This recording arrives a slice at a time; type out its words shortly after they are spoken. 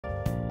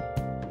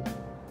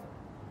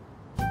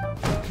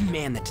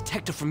Man, that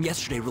detective from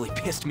yesterday really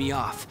pissed me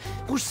off.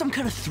 Was some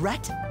kind of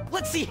threat?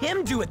 Let's see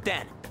him do it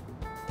then!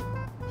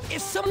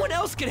 If someone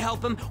else could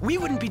help him, we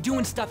wouldn't be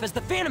doing stuff as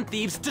the Phantom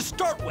Thieves to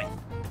start with!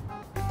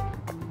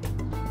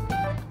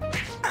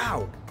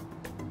 Ow!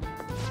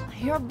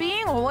 You're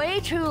being way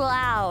too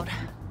loud.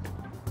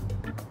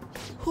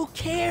 Who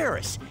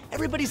cares?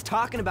 Everybody's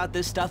talking about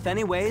this stuff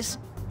anyways.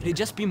 It'd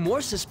just be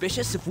more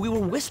suspicious if we were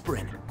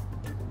whispering.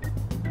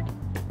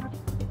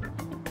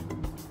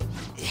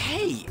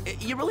 Hey,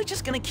 you're really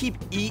just gonna keep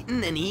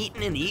eating and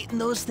eating and eating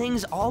those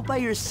things all by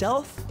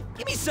yourself?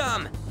 Give me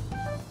some!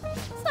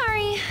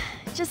 Sorry,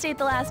 just ate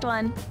the last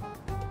one.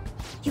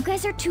 You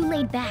guys are too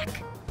laid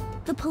back.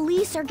 The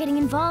police are getting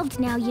involved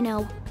now, you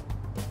know.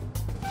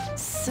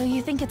 So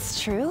you think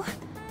it's true?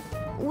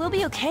 We'll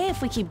be okay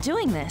if we keep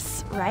doing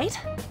this, right?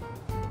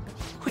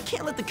 We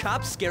can't let the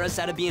cops scare us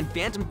out of being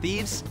Phantom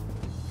Thieves.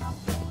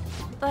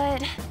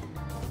 But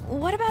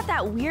what about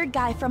that weird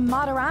guy from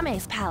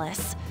Madarame's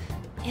palace?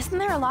 Isn't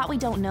there a lot we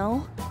don't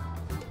know?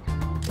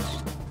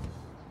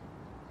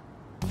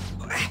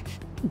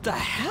 The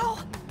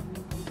hell?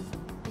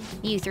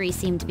 You three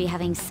seem to be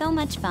having so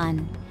much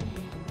fun.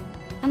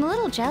 I'm a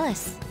little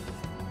jealous.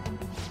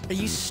 Are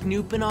you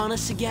snooping on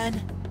us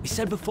again? We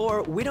said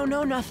before, we don't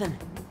know nothing.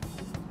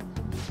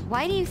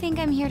 Why do you think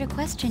I'm here to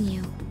question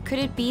you? Could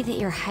it be that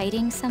you're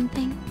hiding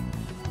something?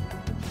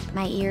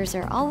 My ears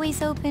are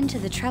always open to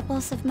the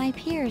troubles of my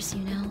peers,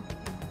 you know.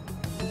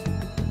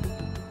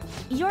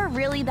 You're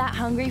really that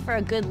hungry for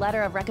a good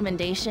letter of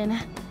recommendation?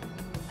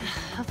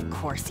 Of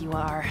course you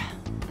are.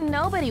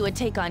 Nobody would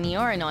take on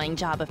your annoying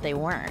job if they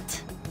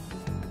weren't.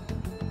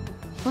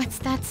 What's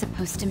that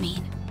supposed to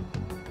mean?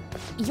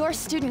 You're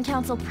student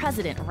council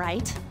president,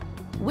 right?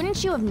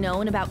 Wouldn't you have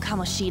known about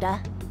Kamoshida?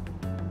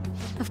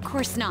 Of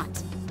course not.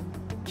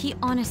 He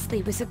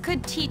honestly was a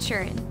good teacher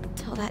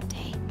until that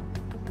day.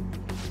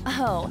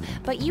 Oh,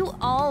 but you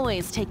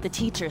always take the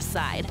teacher's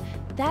side.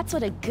 That's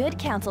what a good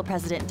council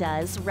president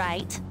does,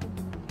 right?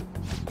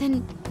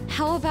 Then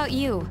how about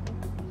you?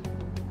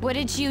 What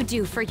did you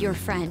do for your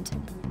friend?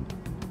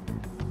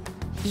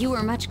 You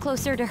were much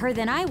closer to her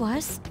than I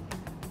was.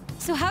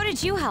 So how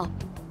did you help?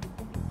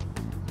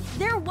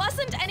 There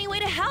wasn't any way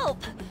to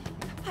help.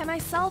 By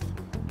myself,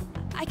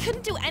 I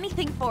couldn't do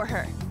anything for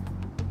her.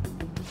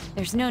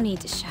 There's no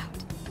need to shout.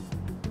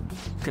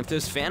 If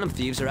those Phantom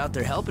Thieves are out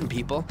there helping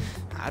people,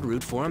 I'd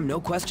root for them, no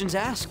questions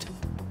asked.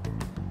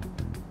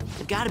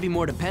 They've got to be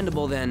more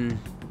dependable than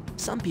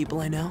some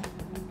people I know.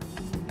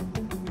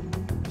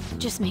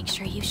 Just make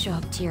sure you show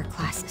up to your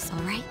classes,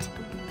 all right?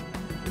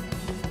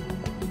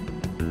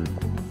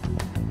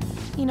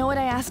 You know what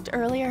I asked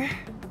earlier?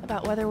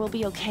 About whether we'll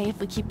be okay if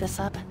we keep this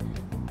up?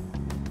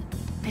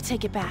 I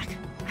take it back.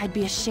 I'd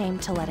be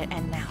ashamed to let it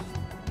end now.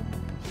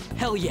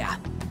 Hell yeah.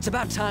 It's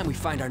about time we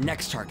find our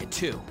next target,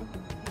 too.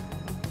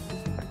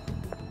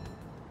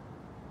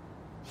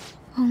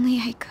 Only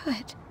I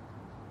could.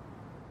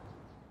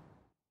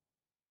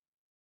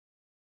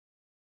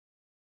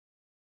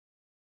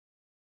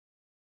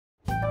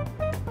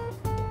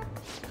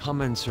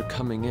 Comments are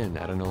coming in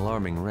at an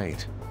alarming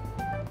rate.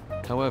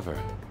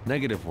 However,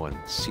 negative ones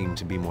seem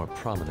to be more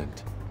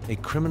prominent. A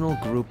criminal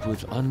group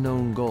with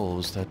unknown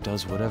goals that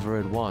does whatever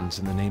it wants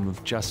in the name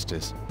of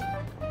justice.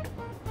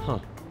 Huh.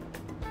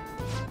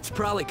 It's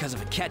probably because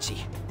of Akechi.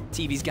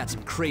 TV's got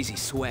some crazy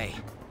sway.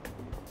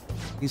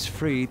 He's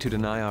free to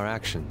deny our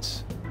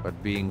actions,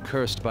 but being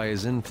cursed by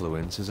his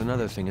influence is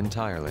another thing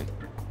entirely.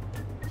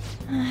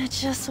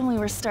 Just when we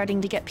were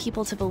starting to get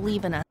people to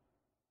believe in us,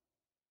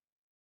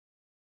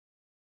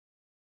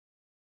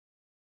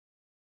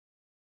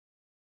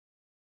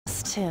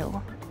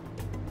 too.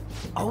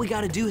 All we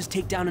gotta do is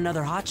take down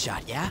another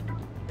hotshot, yeah?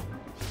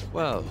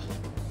 Well,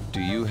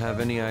 do you have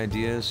any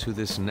ideas who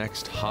this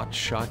next hot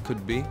shot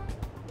could be?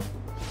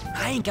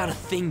 I ain't got a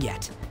thing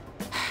yet.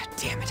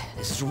 Damn it,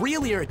 this is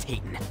real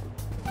irritating.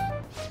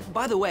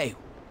 By the way,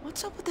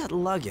 what's up with that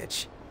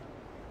luggage?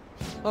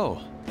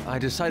 Oh, I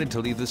decided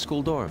to leave the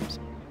school dorms.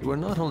 You are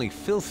not only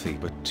filthy,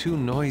 but too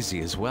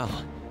noisy as well.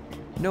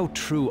 No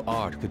true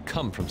art could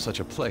come from such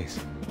a place.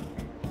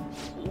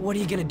 What are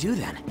you gonna do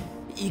then?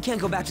 You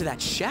can't go back to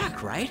that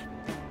shack, right?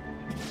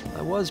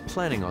 I was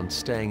planning on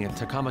staying at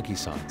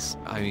Takamaki-san's,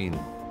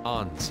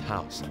 Ann's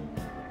house.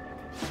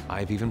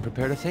 I've even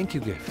prepared a thank you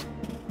gift.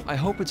 I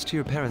hope it's to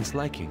your parents'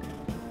 liking.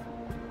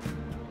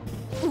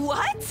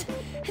 What?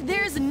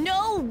 There's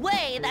no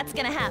way that's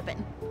gonna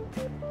happen.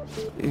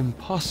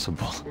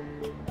 Impossible.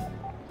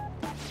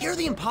 You're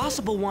the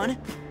impossible one.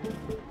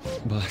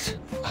 But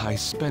I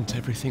spent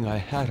everything I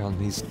had on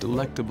these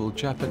delectable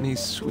Japanese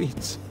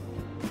sweets.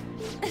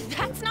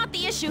 That's not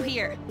the issue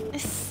here.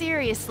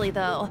 Seriously,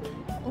 though,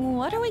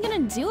 what are we gonna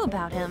do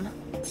about him?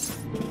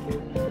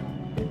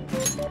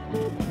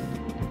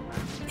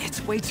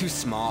 It's way too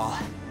small.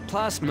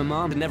 Plus, my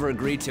mom would never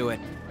agree to it.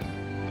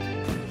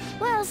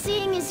 Well,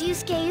 seeing as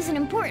Yusuke is an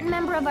important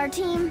member of our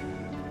team,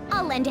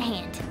 I'll lend a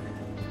hand.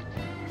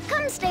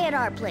 Come stay at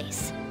our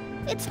place.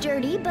 It's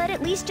dirty, but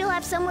at least you'll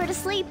have somewhere to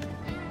sleep.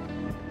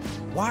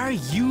 Why are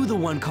you the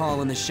one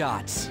calling the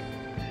shots?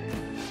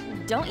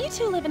 don't you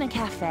two live in a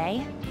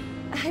cafe?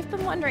 I've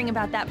been wondering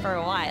about that for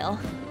a while.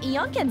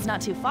 Yonken's not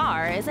too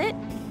far, is it?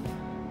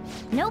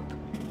 Nope.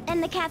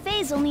 And the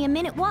cafe's only a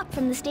minute walk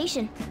from the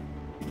station.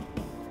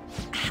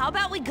 How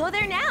about we go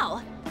there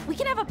now? We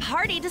can have a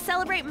party to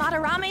celebrate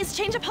Madarame's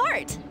change of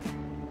heart.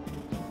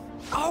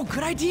 Oh,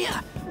 good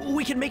idea.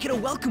 We can make it a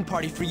welcome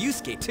party for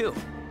Yusuke, too.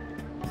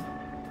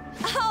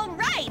 All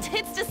right,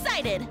 it's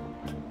decided.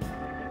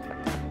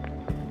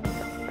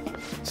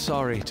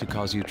 Sorry to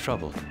cause you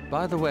trouble.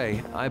 By the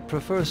way, I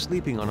prefer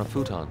sleeping on a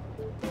futon.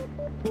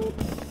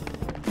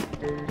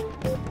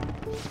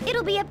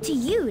 It'll be up to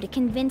you to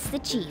convince the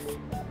chief.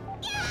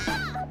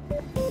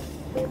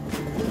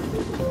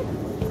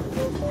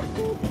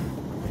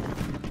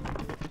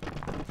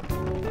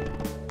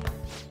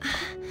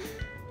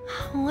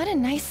 What a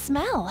nice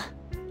smell.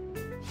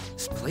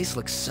 This place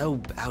looks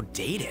so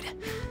outdated.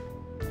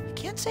 I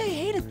can't say I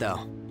hate it,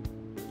 though.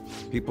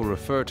 People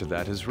refer to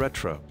that as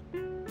retro.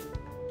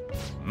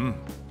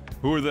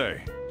 Who are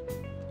they?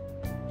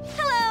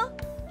 Hello.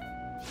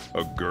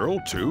 A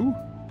girl, too?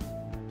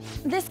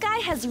 This guy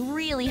has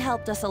really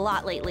helped us a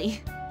lot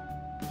lately.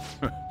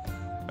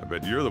 I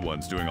bet you're the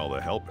ones doing all the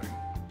helping.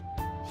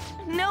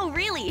 No,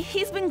 really,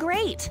 he's been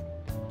great.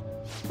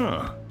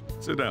 Huh.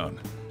 Sit down.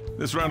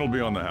 This round will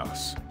be on the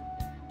house.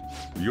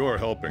 You're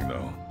helping,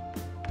 though.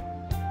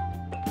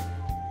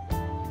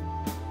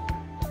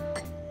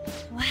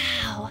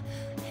 Wow,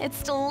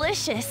 it's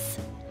delicious.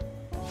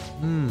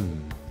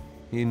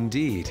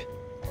 Indeed.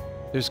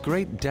 There's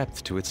great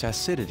depth to its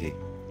acidity.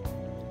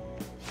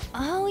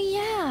 Oh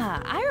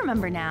yeah, I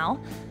remember now.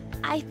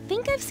 I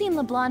think I've seen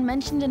LeBlanc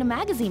mentioned in a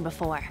magazine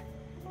before.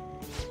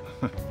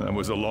 That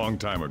was a long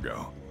time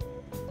ago.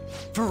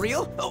 For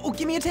real? Oh,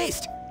 give me a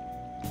taste.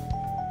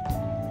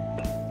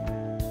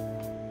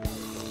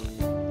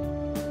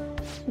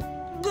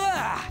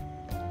 Ah!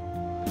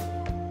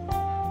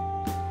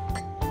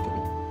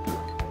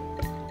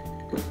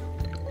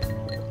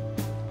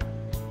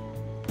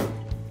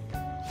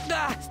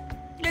 Ah,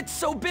 it's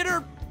so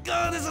bitter.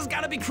 This has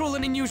got to be cruel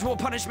and unusual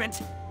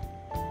punishment.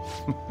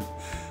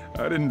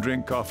 I didn't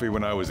drink coffee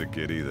when I was a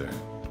kid either.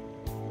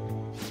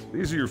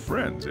 These are your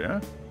friends, yeah?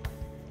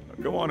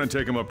 Go on and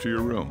take them up to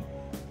your room.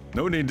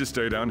 No need to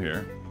stay down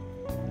here.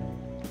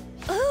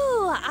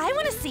 Ooh, I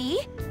want to see.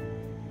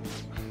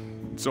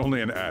 It's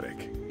only an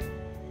attic.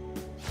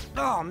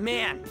 Oh,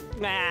 man.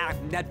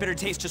 That bitter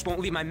taste just won't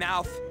leave my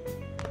mouth.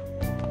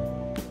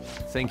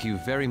 Thank you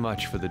very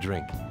much for the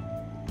drink.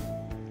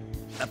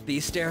 Up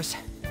these stairs.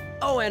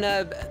 Oh, and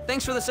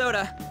thanks for the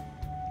soda.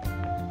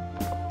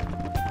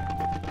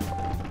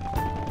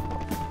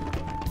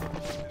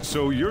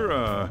 So you're,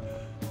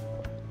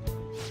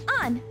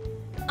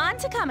 On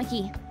to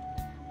Kamaki.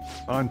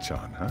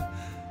 Anchan, huh?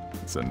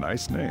 It's a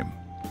nice name.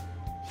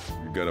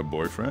 You got a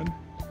boyfriend?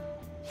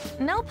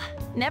 Nope,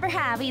 never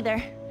have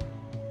either.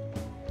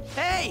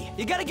 Hey,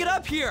 you gotta get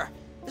up here.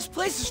 This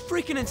place is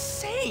freaking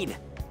insane.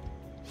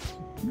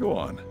 Go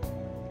on.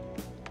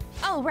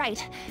 Oh,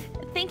 right.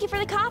 Thank you for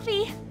the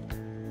coffee.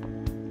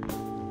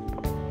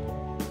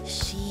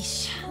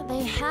 Sheesh,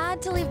 they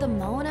had to leave the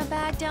Mona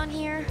bag down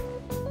here.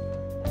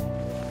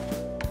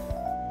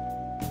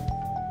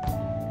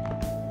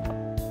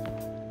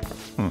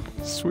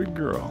 Sweet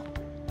girl.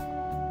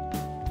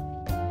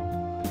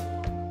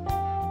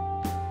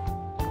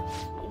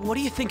 What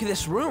do you think of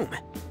this room?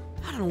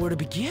 I don't know where to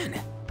begin.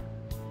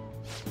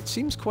 It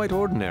seems quite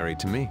ordinary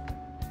to me.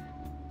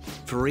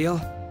 For real?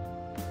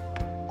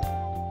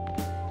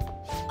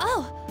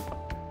 Oh,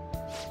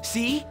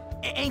 See?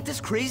 Ain't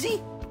this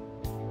crazy?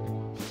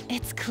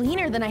 it's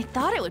cleaner than I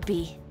thought it would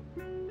be.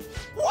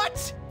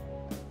 What?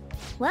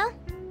 Well,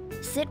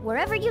 sit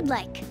wherever you'd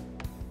like.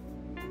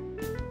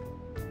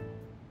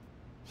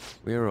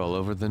 We're all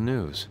over the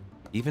news.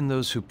 Even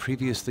those who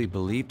previously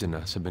believed in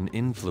us have been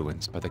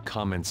influenced by the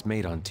comments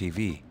made on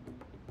TV.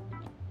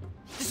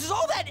 This is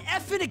all that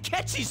effing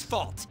Akechi's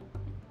fault!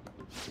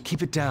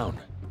 Keep it down.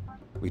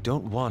 We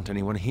don't want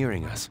anyone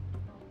hearing us.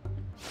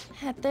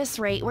 At this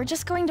rate, we're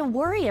just going to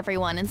worry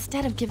everyone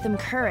instead of give them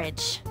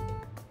courage.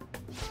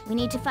 We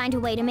need to find a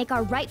way to make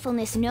our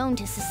rightfulness known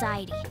to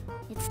society.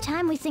 It's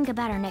time we think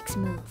about our next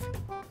move.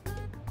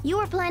 You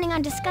were planning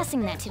on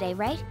discussing that today,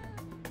 right?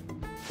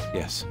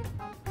 Yes.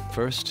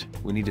 First,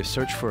 we need to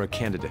search for a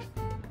candidate.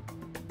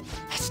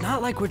 It's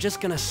not like we're just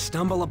gonna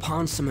stumble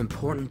upon some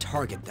important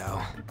target, though.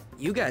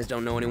 You guys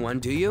don't know anyone,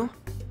 do you?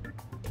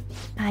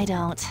 I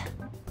don't.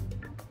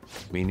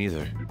 Me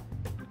neither.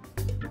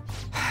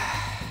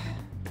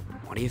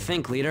 What do you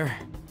think, leader?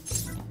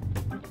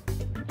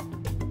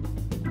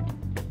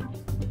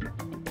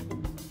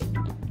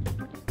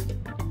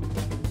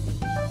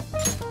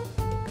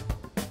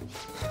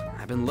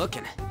 I've been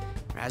looking.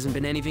 There hasn't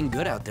been anything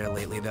good out there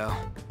lately, though.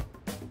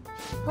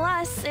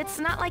 Plus, it's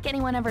not like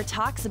anyone ever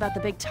talks about the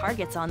big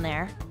targets on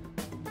there.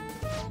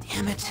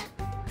 Damn it.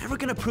 Never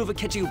gonna prove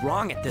Akechi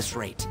wrong at this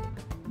rate.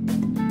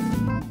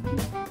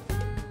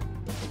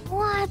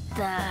 What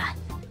the?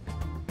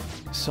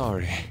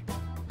 Sorry.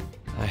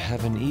 I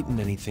haven't eaten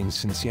anything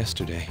since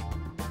yesterday.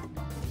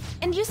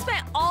 And you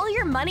spent all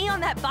your money on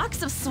that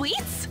box of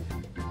sweets?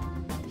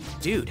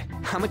 Dude,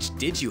 how much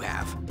did you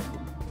have?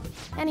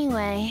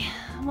 Anyway,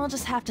 we'll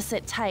just have to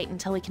sit tight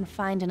until we can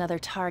find another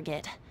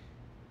target.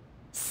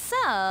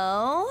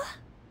 So...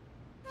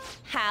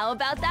 how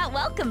about that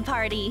welcome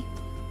party?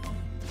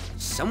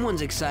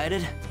 Someone's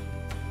excited.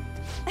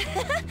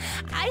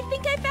 I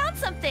think I found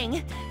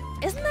something.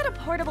 Isn't that a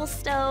portable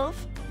stove?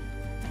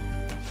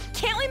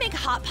 Can't we make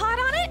hot pot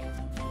on it?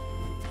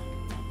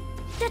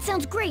 That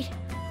sounds great.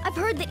 I've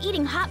heard that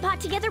eating hot pot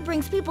together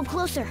brings people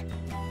closer.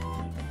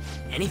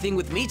 Anything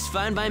with meat's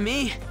fine by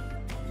me.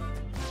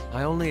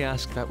 I only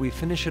ask that we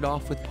finish it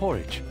off with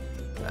porridge.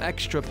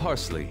 Extra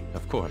parsley,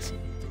 of course.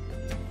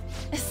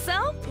 So,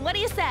 what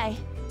do you say?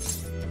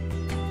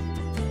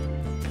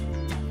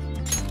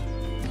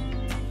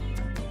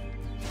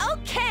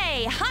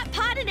 Okay, hot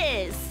pot it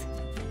is!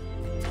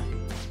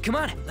 Come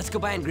on, let's go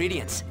buy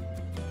ingredients.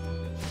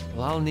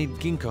 Well, I'll need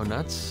ginkgo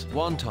nuts,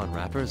 wonton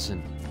wrappers,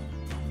 and...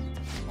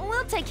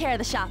 We'll take care of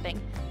the shopping.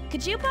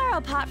 Could you borrow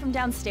a pot from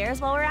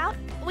downstairs while we're out?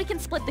 We can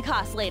split the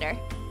cost later.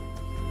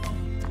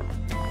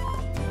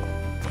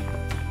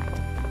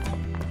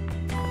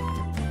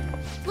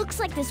 Looks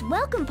like this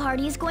welcome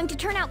party is going to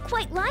turn out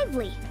quite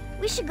lively.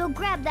 We should go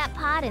grab that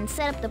pot and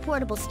set up the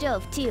portable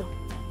stove, too.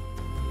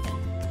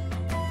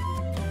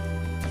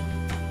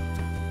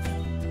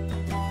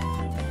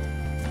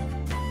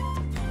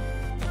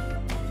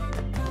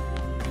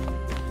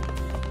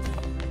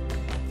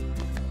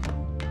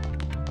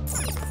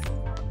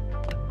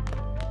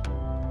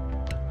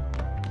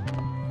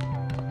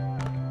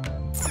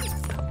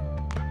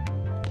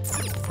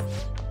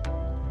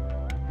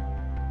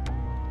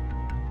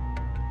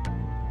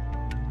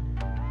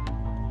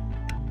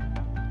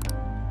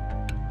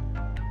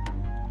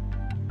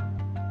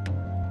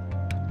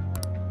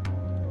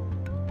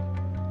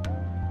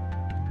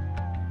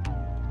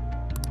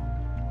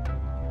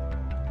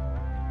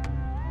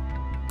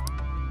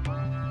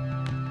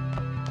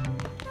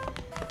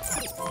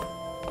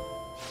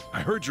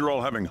 I heard you're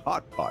all having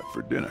hot pot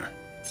for dinner.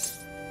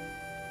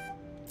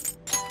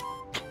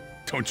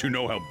 Don't you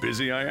know how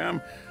busy I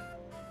am?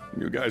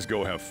 You guys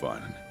go have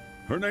fun.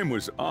 Her name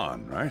was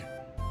An, right?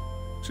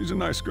 She's a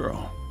nice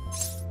girl.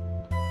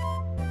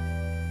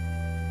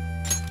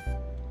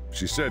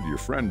 She said your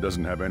friend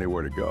doesn't have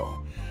anywhere to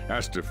go.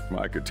 Asked if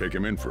I could take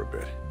him in for a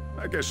bit.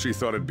 I guess she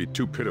thought it'd be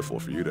too pitiful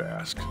for you to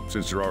ask,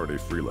 since you're already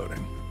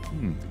freeloading.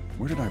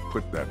 Where did I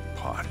put that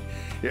pot?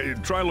 Yeah,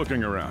 try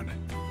looking around.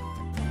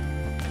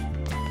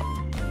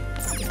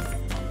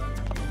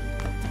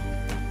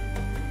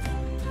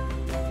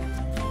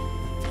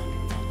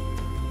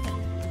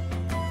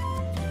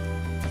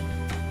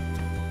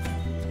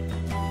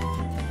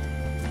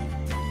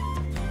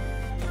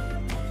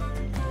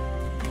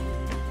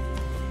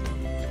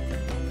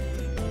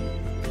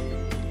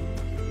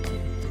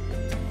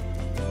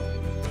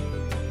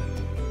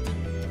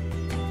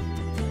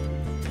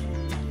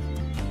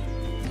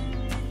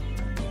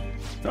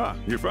 Ah,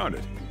 you found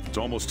it. It's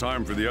almost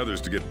time for the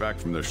others to get back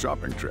from their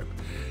shopping trip.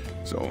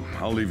 So,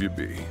 I'll leave you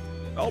be.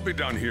 I'll be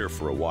down here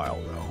for a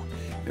while,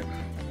 though.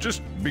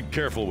 Just be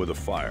careful with the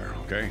fire,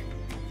 okay?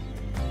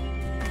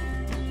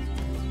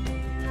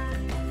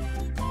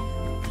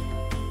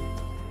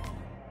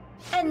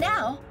 And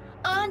now,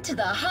 on to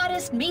the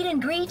hottest meet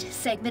and greet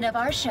segment of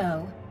our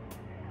show.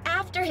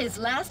 After his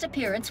last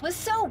appearance was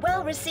so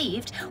well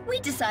received,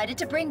 we decided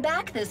to bring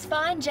back this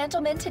fine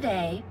gentleman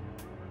today.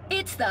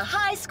 It's the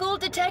high school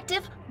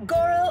detective,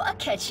 Goro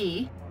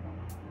Akechi.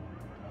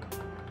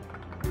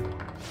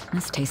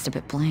 This tastes a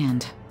bit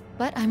bland,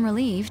 but I'm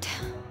relieved.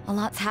 A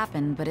lot's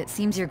happened, but it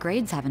seems your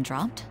grades haven't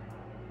dropped.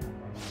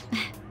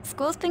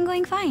 School's been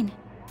going fine.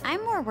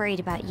 I'm more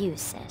worried about you,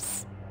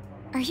 sis.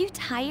 Are you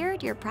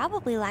tired? You're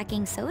probably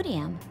lacking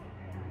sodium.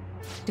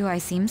 Do I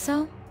seem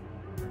so?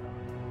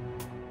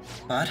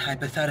 But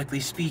hypothetically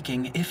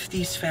speaking, if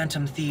these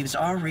phantom thieves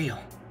are real,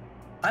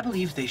 I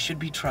believe they should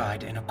be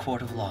tried in a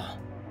court of law.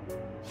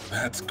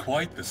 That's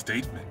quite the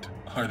statement.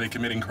 Are they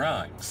committing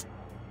crimes?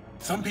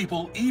 Some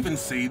people even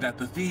say that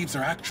the thieves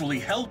are actually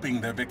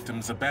helping their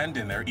victims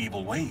abandon their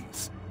evil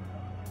ways.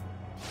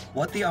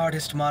 What the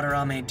artist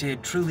Madarame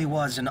did truly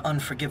was an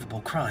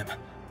unforgivable crime.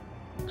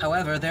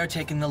 However, they're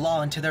taking the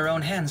law into their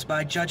own hands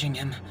by judging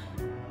him.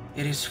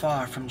 It is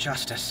far from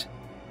justice.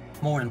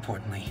 More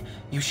importantly,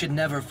 you should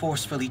never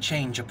forcefully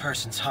change a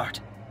person's heart.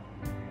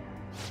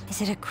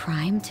 Is it a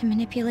crime to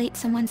manipulate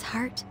someone's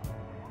heart?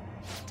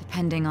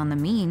 Depending on the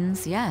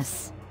means,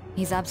 yes.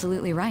 He's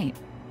absolutely right.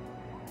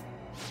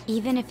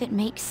 Even if it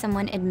makes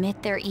someone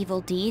admit their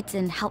evil deeds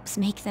and helps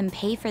make them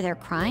pay for their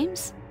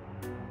crimes?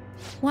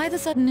 Why the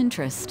sudden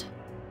interest?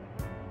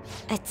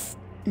 It's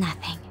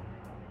nothing.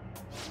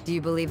 Do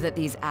you believe that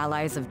these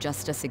allies of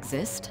justice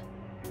exist?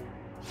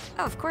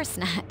 Oh, of course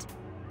not.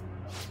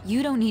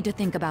 You don't need to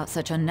think about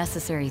such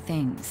unnecessary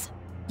things.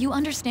 You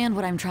understand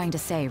what I'm trying to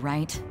say,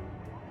 right?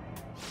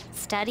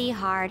 Study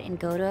hard and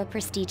go to a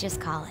prestigious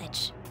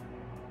college.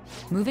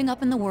 Moving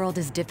up in the world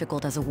is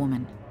difficult as a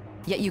woman.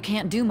 Yet you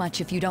can't do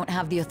much if you don't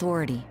have the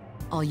authority.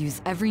 I'll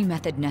use every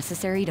method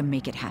necessary to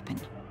make it happen.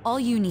 All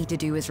you need to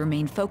do is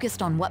remain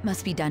focused on what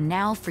must be done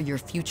now for your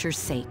future's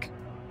sake.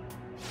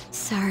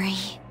 Sorry.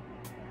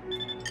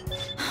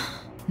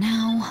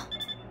 Now...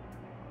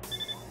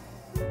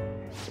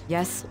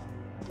 Yes?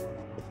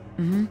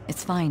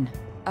 It's fine.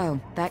 Oh,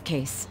 that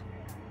case.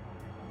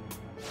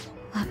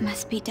 What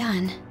must be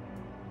done?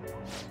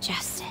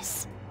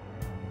 Justice.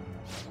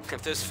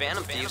 If those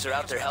Phantom Thieves are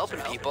out there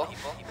helping people,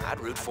 I'd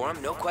root for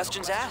them, no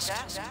questions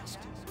asked.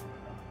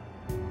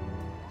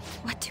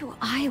 What do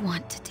I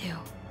want to do?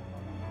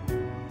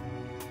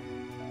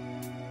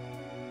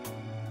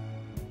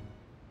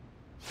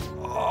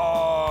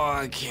 Oh,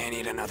 I can't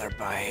eat another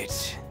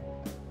bite.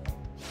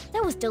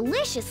 That was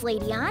delicious,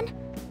 Lady Ann.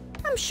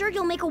 I'm sure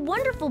you'll make a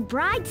wonderful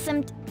bride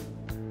some...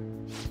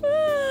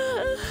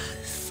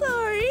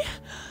 Sorry.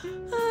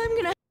 I'm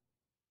gonna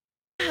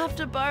have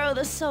to borrow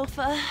the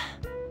sofa.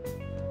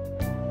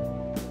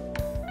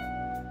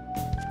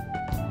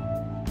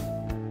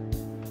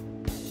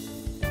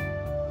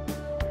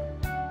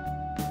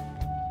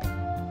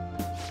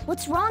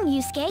 What's wrong,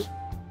 Yusuke?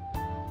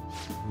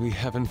 We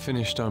haven't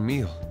finished our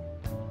meal.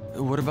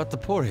 What about the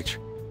porridge?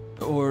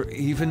 Or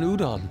even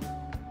udon?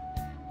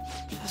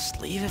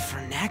 Just leave it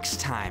for next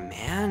time,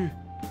 man.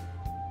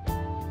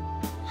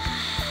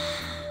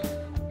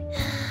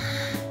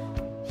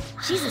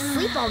 She's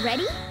asleep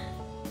already?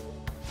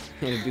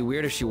 It'd be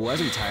weird if she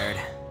wasn't tired.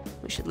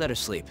 We should let her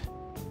sleep.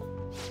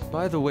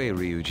 By the way,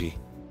 Ryuji,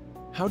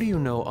 how do you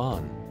know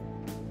An?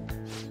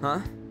 Huh?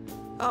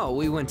 Oh,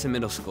 we went to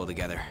middle school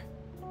together.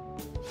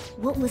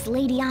 What was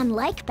Lady Ann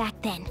like back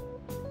then?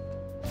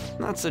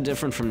 Not so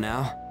different from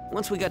now.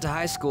 Once we got to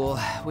high school,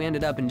 we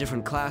ended up in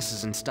different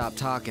classes and stopped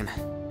talking.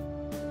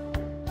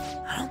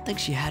 I don't think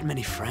she had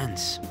many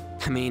friends.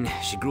 I mean,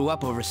 she grew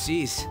up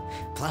overseas.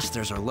 Plus,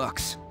 there's her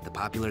looks. The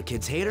popular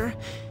kids hate her,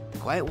 the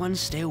quiet ones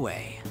stay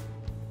away.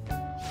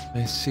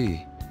 I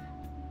see.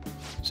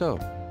 So,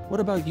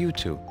 what about you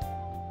two?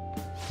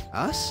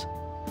 Us?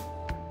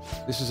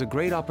 This is a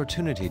great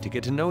opportunity to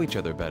get to know each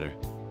other better.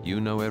 You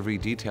know every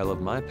detail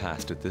of my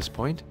past at this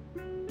point.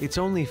 It's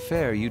only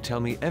fair you tell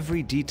me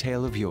every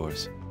detail of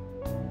yours.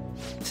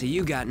 So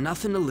you got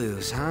nothing to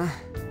lose, huh?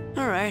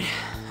 Alright,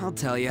 I'll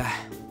tell ya.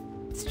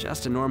 It's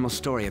just a normal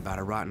story about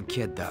a rotten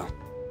kid, though.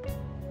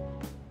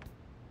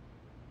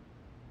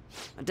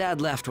 My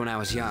dad left when I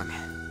was young.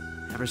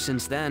 Ever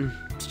since then,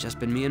 it's just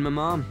been me and my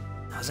mom.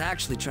 I was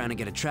actually trying to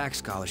get a track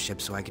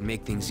scholarship so I could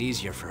make things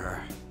easier for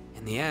her.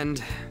 In the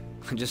end,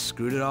 I just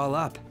screwed it all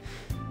up.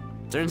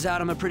 Turns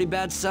out I'm a pretty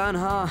bad son,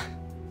 huh?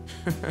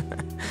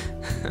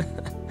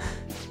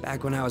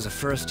 Back when I was a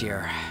first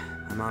year,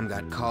 my mom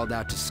got called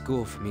out to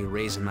school for me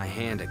raising my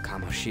hand at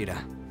Kamoshida.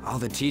 All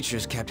the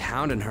teachers kept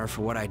hounding her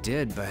for what I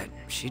did, but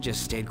she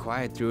just stayed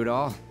quiet through it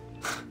all.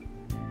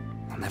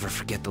 I'll never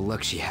forget the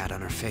look she had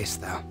on her face,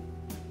 though.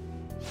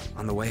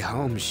 On the way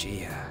home,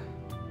 she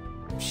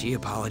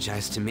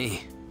apologized to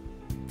me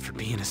for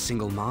being a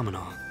single mom and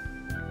all.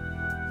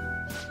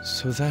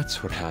 So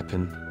that's what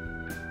happened.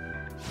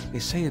 They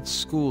say at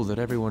school that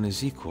everyone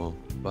is equal,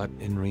 but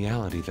in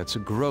reality that's a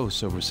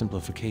gross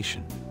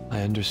oversimplification.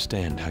 I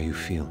understand how you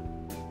feel.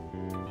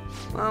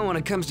 Well, when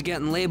it comes to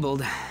getting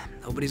labeled,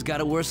 nobody's got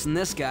it worse than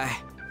this guy.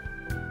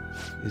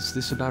 Is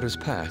this about his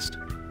past?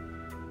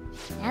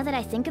 Now that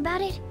I think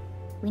about it,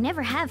 we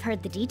never have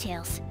heard the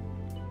details.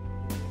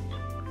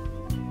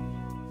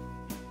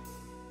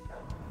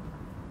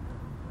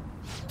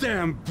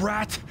 Damn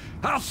brat!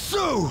 I'll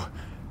sue!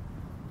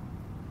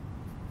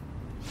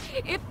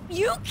 If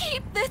you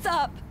keep this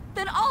up,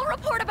 then I'll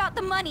report about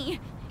the money.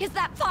 Is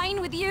that fine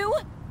with you?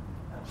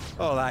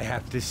 All I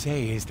have to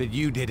say is that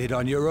you did it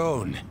on your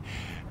own,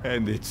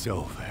 and it's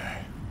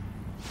over.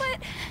 But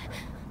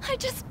I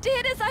just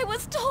did as I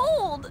was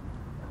told.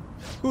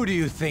 Who do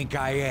you think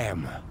I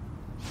am?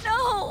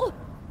 No!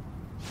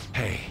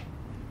 Hey,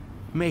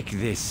 make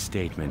this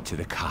statement to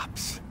the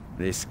cops.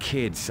 This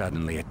kid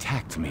suddenly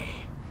attacked me.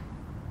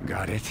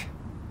 Got it?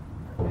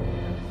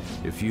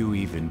 If you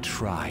even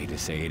try to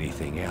say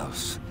anything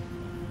else,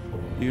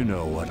 you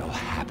know what'll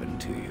happen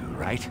to you,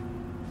 right?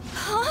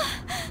 Huh?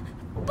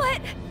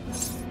 But...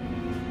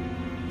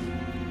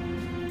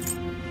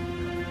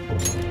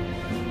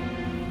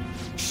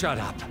 Shut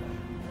up.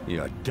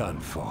 You're done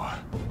for.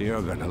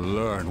 You're gonna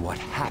learn what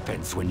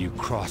happens when you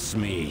cross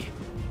me.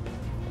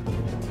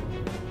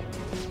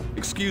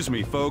 Excuse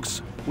me,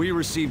 folks. We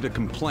received a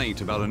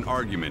complaint about an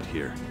argument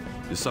here.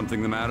 Is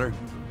something the matter?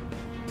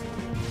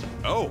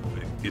 Oh,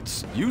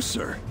 it's you,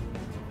 sir.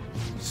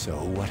 So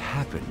what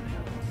happened?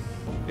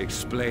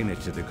 Explain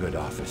it to the good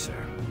officer.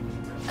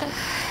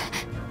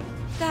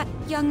 That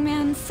young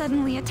man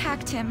suddenly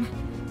attacked him.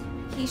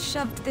 He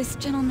shoved this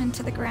gentleman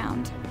to the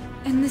ground,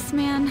 and this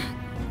man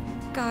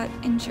got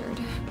injured.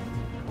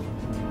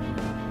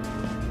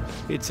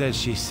 It's as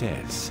she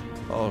says.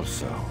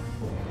 Also,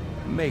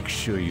 make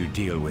sure you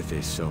deal with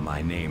this so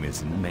my name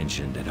isn't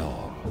mentioned at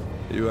all.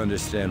 You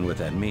understand what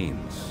that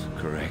means,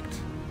 correct?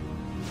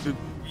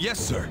 Yes,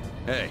 sir.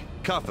 Hey,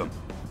 cuff him.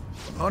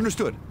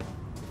 Understood.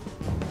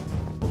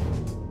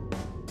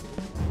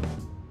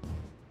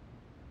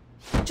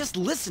 Just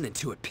listening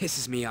to it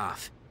pisses me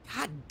off.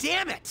 God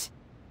damn it!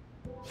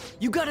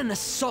 You got an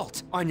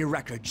assault on your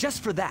record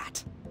just for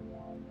that.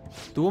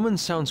 The woman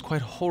sounds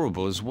quite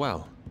horrible as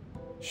well.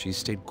 She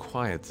stayed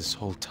quiet this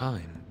whole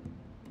time.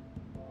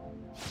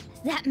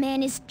 That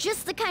man is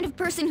just the kind of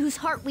person whose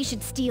heart we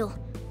should steal.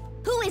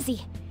 Who is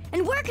he?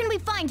 And where can we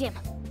find him?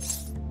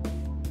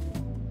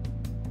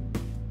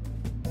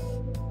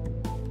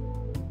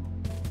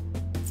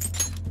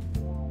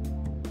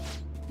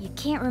 You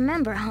can't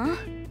remember, huh?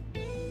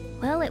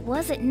 Well, it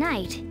was at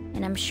night,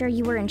 and I'm sure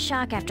you were in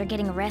shock after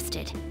getting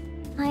arrested.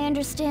 I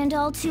understand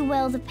all too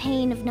well the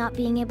pain of not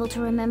being able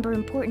to remember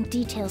important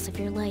details of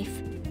your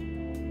life.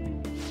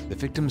 The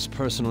victim's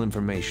personal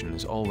information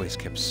is always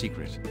kept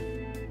secret.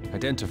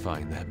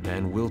 Identifying that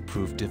man will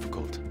prove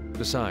difficult.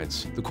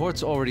 Besides, the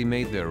courts already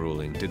made their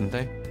ruling, didn't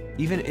they?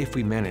 Even if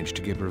we manage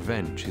to get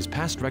revenge, his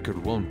past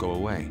record won't go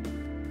away.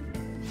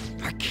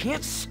 I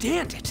can't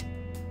stand it!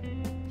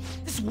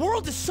 This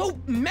world is so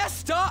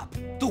messed up!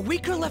 The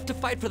weak are left to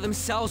fight for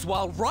themselves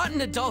while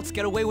rotten adults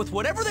get away with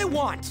whatever they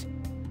want!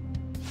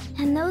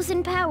 And those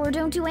in power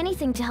don't do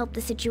anything to help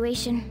the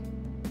situation.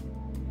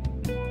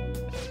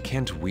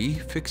 Can't we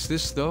fix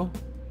this, though?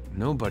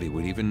 Nobody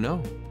would even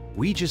know.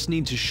 We just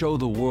need to show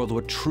the world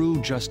what true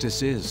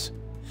justice is.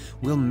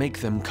 We'll make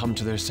them come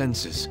to their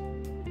senses.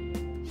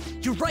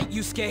 You're right,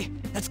 Yusuke!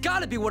 That's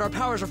gotta be what our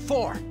powers are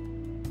for!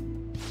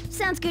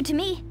 Sounds good to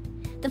me.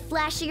 The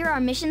flashier our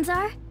missions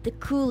are, the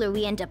cooler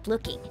we end up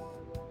looking.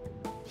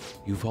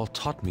 You've all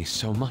taught me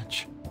so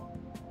much.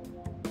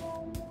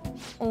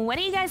 What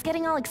are you guys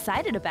getting all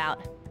excited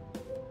about?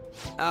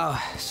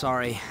 Oh,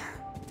 sorry.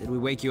 Did we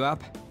wake you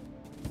up?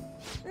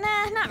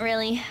 Nah, not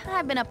really.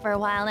 I've been up for a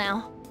while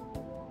now.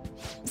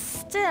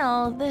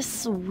 Still,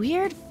 this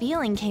weird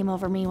feeling came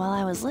over me while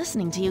I was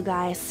listening to you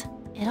guys.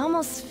 It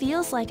almost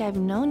feels like I've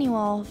known you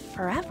all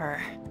forever.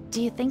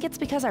 Do you think it's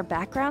because our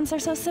backgrounds are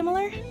so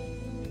similar?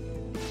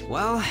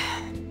 Well,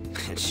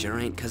 it sure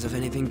ain't 'cause of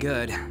anything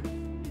good.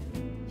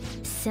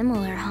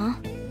 Similar, huh?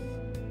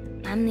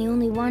 I'm the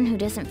only one who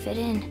doesn't fit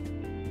in.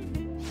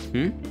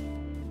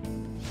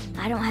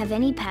 I don't have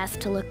any past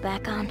to look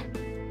back on.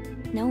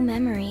 No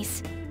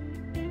memories.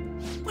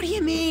 What do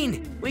you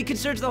mean? We could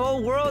search the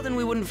whole world and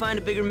we wouldn't find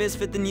a bigger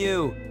misfit than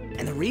you.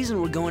 And the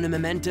reason we're going to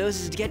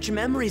Mementos is to get your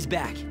memories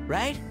back,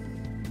 right?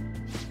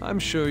 I'm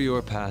sure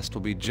your past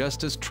will be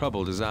just as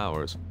troubled as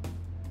ours.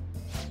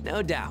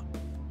 No doubt.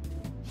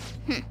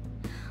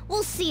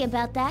 We'll see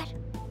about that.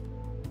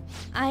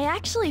 I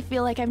actually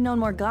feel like I've known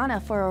Morgana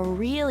for a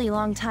really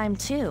long time,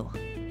 too.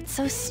 It's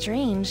so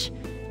strange.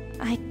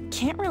 I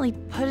can't really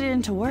put it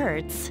into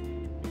words.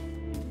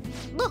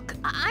 Look,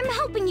 I'm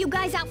helping you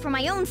guys out for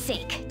my own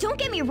sake. Don't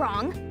get me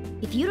wrong.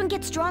 If you don't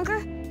get stronger,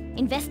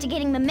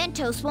 investigating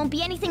Mementos won't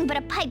be anything but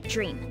a pipe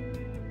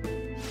dream.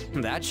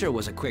 That sure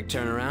was a quick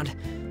turnaround.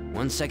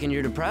 1 second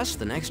you're depressed,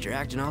 the next you're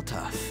acting all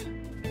tough.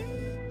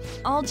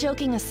 All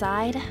joking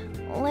aside,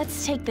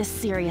 let's take this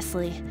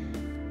seriously.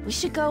 We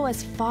should go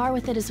as far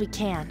with it as we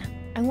can.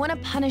 I want to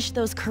punish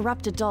those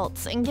corrupt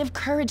adults and give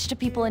courage to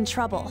people in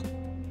trouble.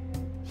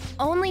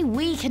 Only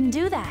we can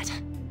do that.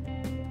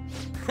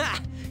 Ha!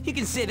 You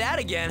can say that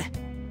again.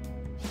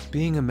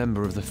 Being a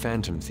member of the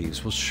Phantom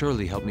Thieves will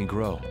surely help me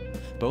grow,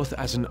 both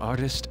as an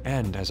artist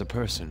and as a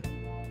person.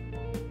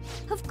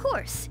 Of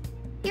course.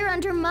 You're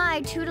under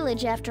my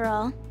tutelage, after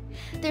all.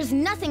 There's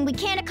nothing we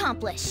can't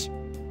accomplish.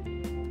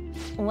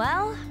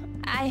 Well,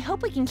 I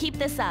hope we can keep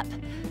this up.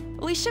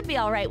 We should be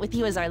all right with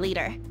you as our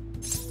leader.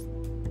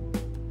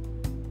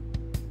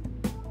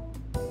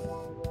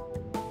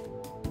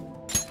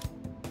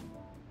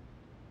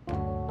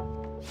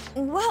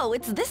 Whoa,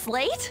 it's this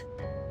late?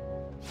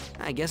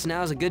 I guess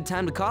now's a good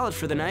time to call it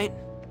for the night.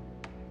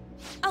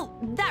 Oh,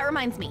 that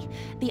reminds me.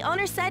 The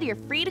owner said you're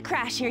free to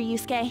crash here,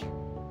 Yusuke.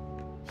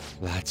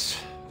 That's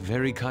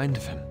very kind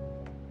of him.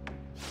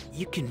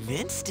 You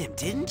convinced him,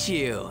 didn't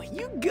you?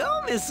 You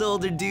go, Miss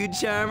Older Dude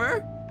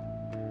Charmer.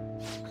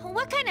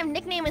 What kind of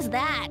nickname is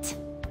that?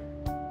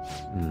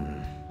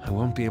 I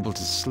won't be able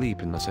to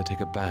sleep unless I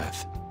take a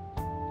bath.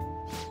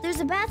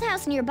 There's a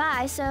bathhouse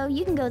nearby, so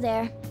you can go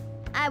there.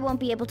 I won't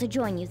be able to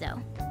join you, though.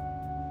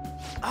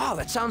 Oh,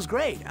 that sounds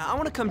great. I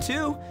want to come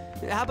too.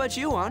 How about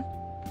you, Juan?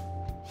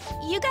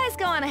 You guys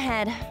go on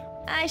ahead.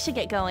 I should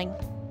get going.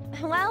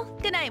 Well,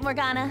 good night,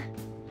 Morgana.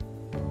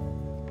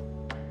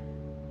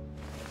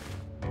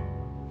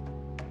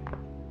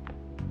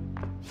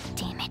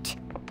 Damn it.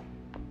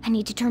 I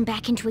need to turn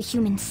back into a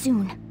human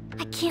soon.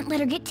 I can't let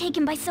her get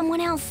taken by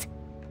someone else.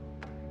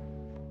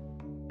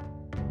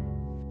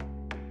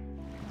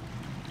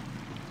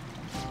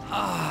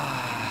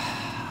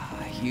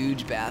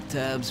 Huge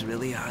bathtubs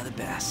really are the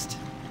best.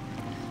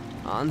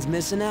 Han's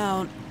missing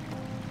out.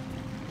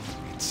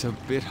 It's a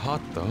bit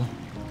hot, though.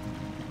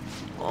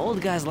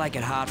 Old guys like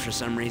it hot for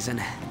some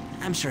reason.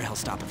 I'm sure he'll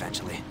stop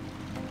eventually.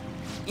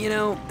 You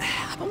know,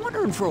 I've been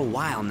wondering for a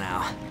while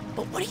now,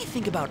 but what do you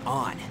think about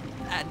An?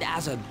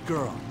 As a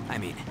girl, I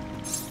mean.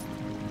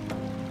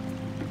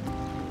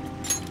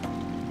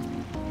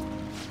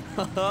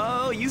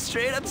 Oh, you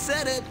straight up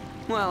said it.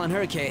 Well, in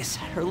her case,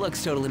 her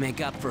looks totally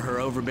make up for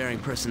her overbearing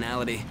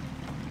personality.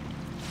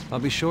 I'll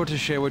be sure to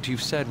share what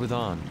you've said with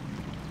An.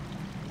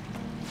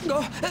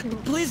 Oh,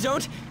 please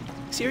don't!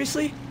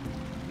 Seriously?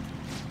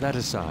 That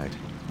aside,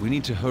 we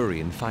need to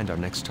hurry and find our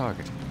next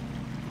target.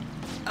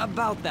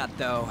 About that,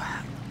 though,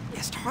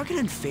 is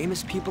targeting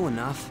famous people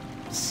enough?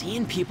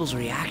 Seeing people's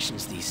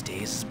reactions these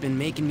days has been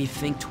making me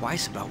think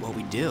twice about what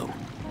we do.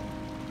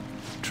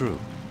 True.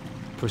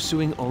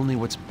 Pursuing only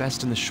what's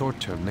best in the short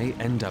term may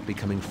end up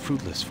becoming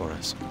fruitless for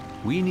us.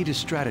 We need a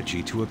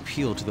strategy to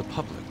appeal to the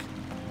public.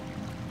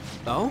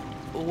 Oh?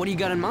 What do you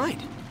got in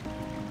mind?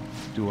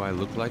 Do I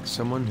look like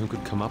someone who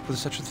could come up with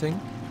such a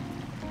thing?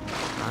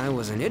 I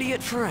was an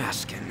idiot for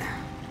asking.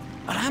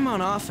 But I'm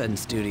on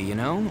offense duty, you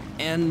know?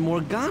 And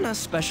Morgana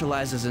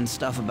specializes in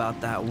stuff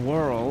about that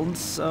world,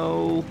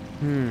 so...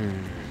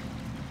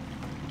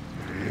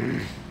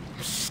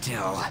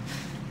 Still...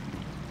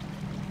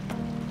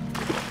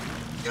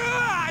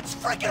 it's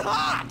freaking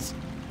hot!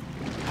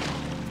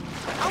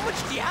 How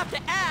much do you have to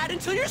add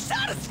until you're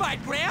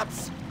satisfied,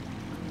 Gramps?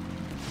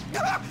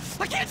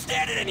 I can't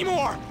stand it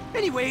anymore!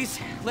 Anyways,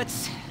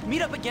 let's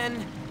meet up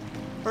again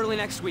early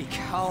next week.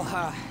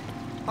 I'll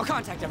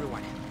contact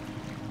everyone.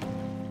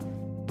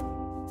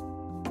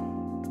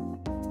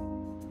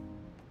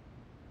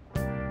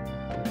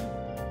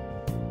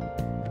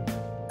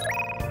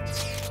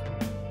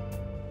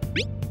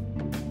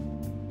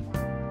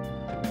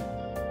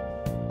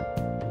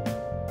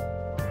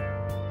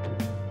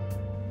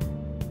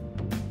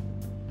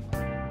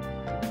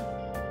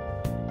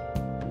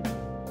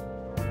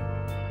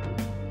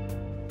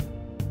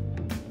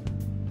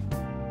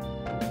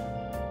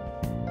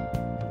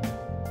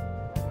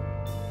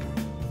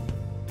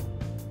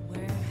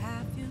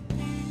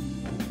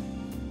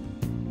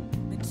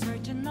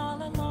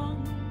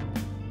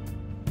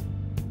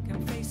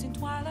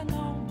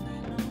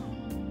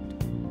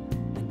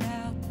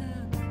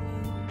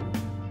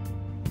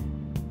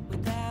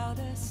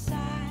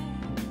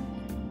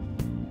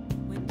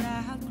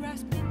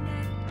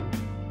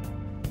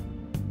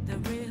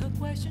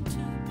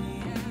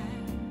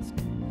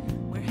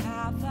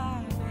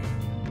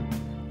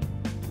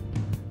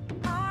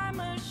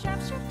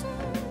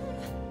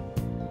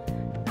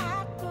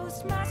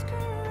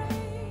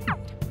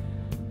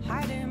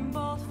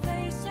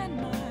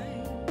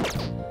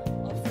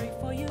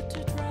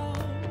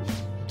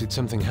 Did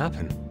something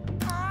happen?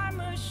 I'm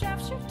a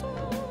shapeshifter.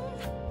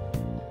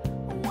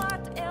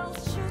 What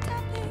else should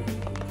I be?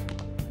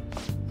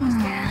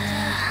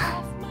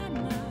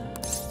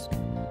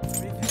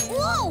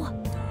 Whoa!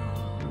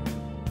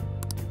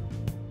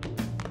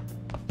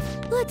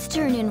 Let's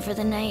turn in for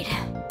the night.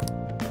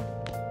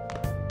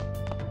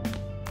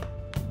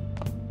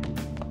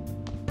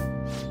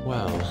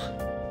 Well...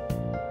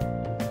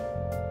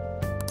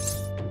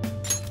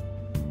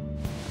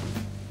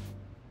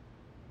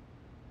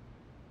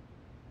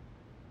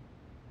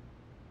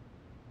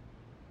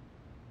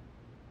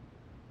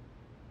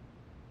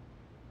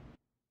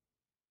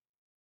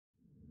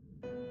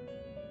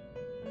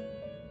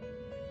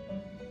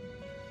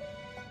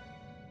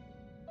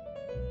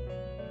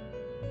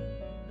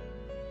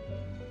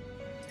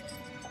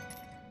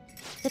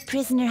 The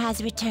prisoner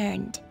has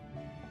returned.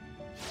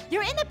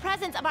 You're in the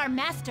presence of our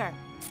master.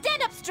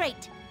 Stand up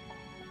straight!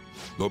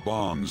 The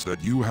bonds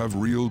that you have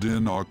reeled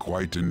in are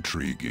quite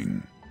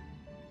intriguing.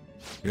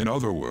 In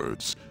other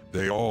words,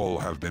 they all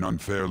have been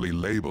unfairly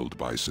labeled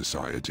by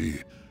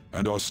society,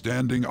 and are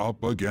standing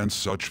up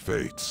against such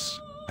fates.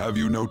 Have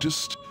you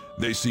noticed?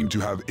 They seem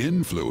to have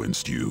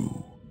influenced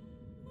you.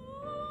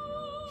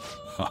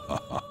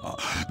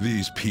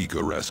 These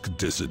picaresque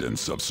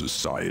dissidents of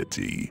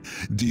society,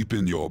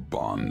 deepen your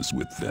bonds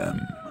with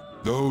them.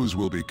 Those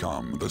will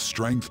become the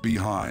strength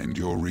behind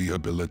your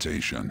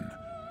rehabilitation.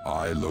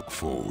 I look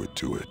forward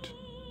to it.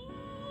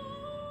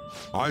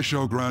 I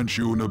shall grant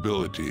you an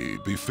ability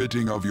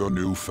befitting of your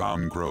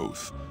newfound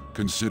growth.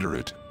 Consider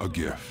it a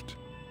gift.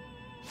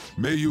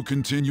 May you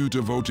continue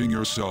devoting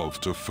yourself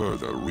to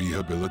further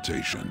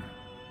rehabilitation.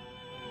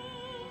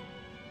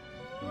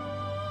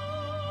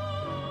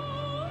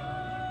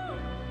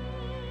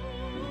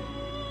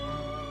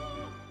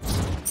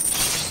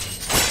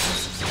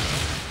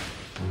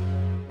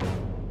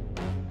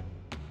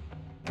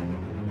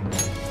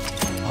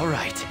 All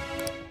right.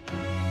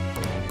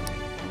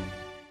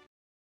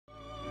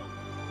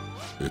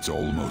 It's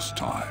almost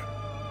time.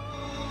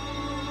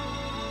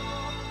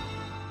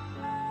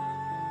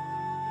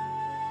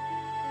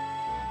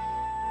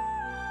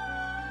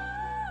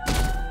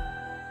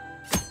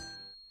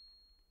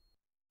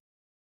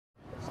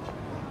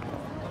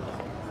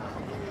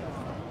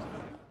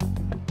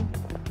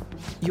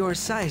 You're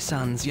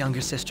Sai-san's younger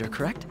sister,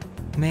 correct?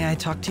 May I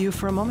talk to you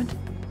for a moment?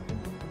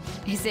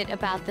 Is it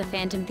about the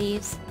Phantom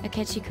Thieves,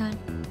 Akechi-kun?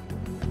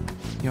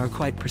 You're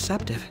quite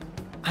perceptive.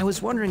 I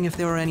was wondering if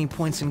there were any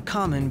points in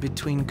common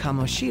between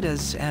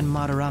Kamoshida's and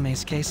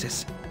Madarame's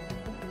cases.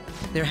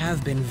 There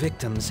have been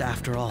victims,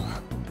 after all.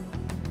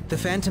 The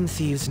Phantom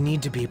Thieves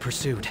need to be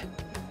pursued.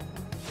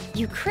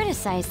 You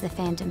criticize the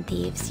Phantom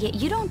Thieves, yet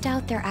you don't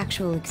doubt their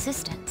actual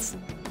existence.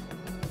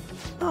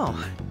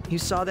 Oh, you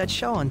saw that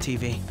show on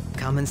TV.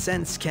 Common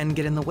sense can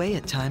get in the way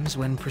at times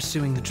when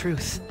pursuing the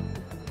truth.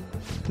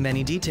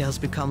 Many details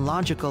become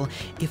logical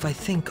if I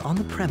think on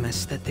the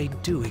premise that they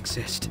do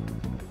exist.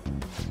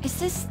 Is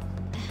this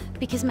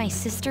because my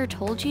sister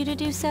told you to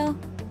do so?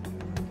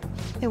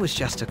 It was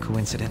just a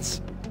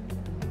coincidence.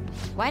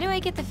 Why do I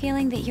get the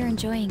feeling that you're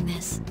enjoying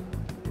this?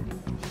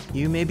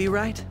 You may be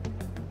right.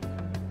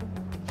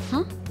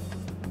 Huh?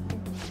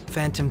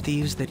 Phantom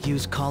thieves that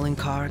use calling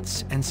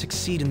cards and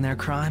succeed in their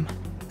crime.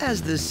 As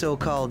the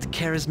so-called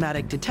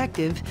charismatic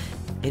detective,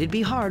 it'd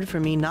be hard for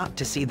me not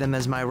to see them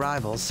as my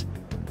rivals.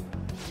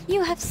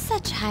 You have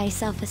such high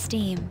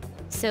self-esteem.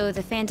 So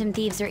the Phantom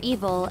Thieves are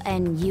evil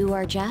and you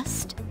are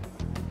just?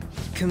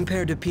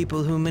 Compared to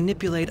people who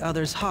manipulate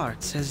others'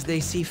 hearts as they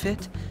see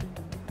fit,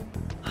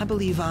 I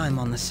believe I'm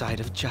on the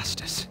side of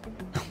justice.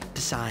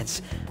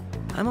 Besides,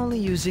 I'm only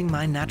using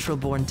my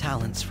natural-born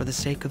talents for the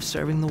sake of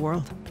serving the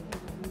world.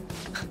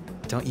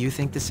 Don't you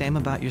think the same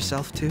about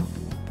yourself, too?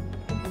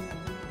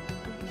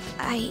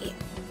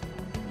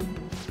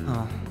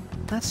 Oh,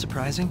 that's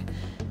surprising.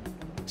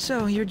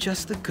 So you're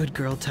just the good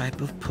girl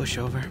type of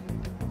pushover.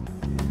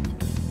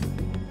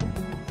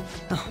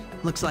 Oh,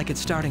 looks like it's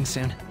starting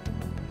soon.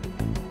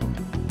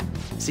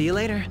 See you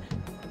later.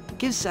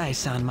 Give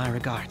Sai-san my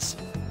regards.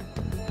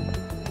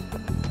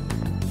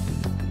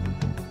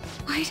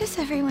 Why does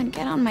everyone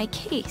get on my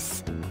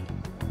case?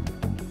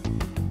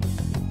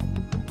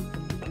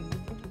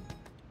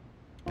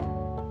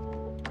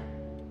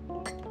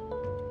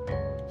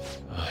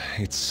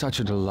 It's such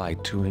a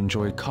delight to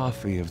enjoy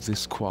coffee of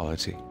this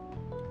quality.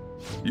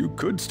 You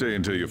could stay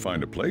until you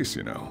find a place,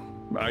 you know.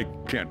 I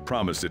can't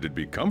promise it'd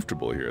be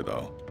comfortable here,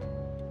 though.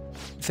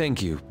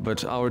 Thank you,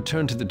 but I'll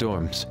return to the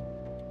dorms.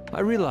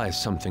 I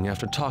realized something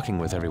after talking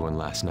with everyone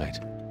last night.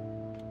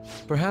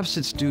 Perhaps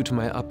it's due to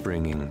my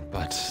upbringing,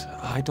 but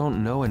I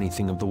don't know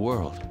anything of the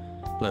world,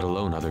 let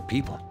alone other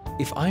people.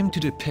 If I'm to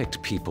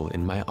depict people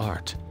in my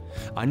art,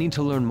 I need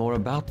to learn more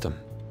about them.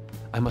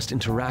 I must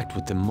interact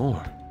with them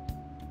more.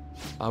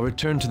 I'll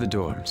return to the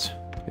dorms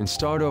and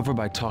start over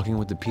by talking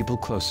with the people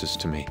closest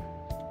to me.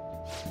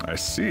 I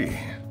see.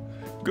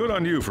 Good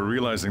on you for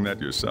realizing that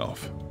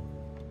yourself.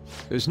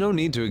 There's no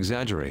need to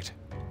exaggerate.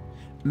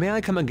 May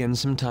I come again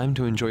sometime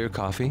to enjoy your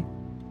coffee?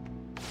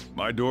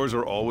 My doors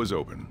are always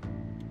open.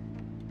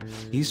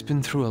 He's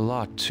been through a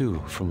lot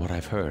too, from what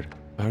I've heard.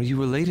 Are you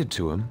related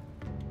to him?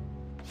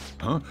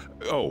 Huh?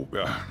 Oh,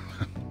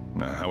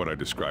 how would I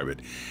describe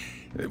it?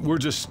 We're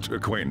just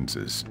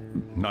acquaintances,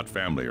 not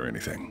family or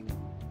anything.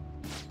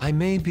 I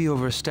may be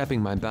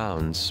overstepping my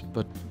bounds,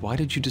 but why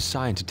did you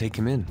decide to take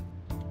him in?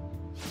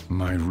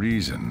 My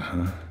reason,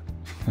 huh?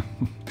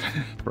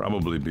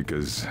 Probably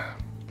because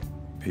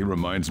he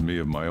reminds me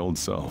of my old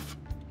self.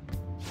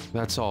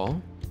 That's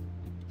all?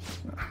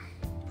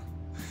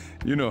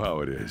 You know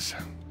how it is.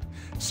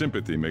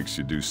 Sympathy makes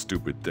you do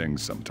stupid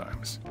things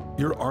sometimes.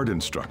 Your art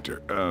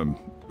instructor,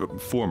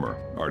 former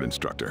art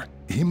instructor,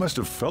 he must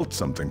have felt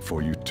something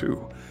for you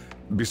too,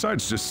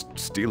 besides just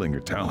stealing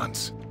your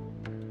talents.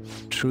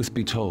 Truth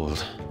be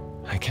told,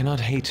 I cannot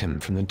hate him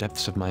from the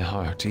depths of my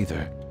heart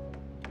either.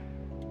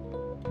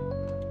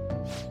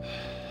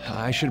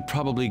 I should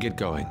probably get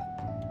going.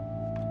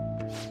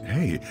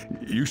 Hey,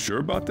 you sure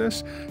about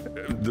this?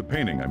 The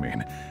painting, I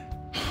mean.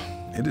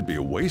 It'd be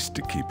a waste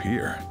to keep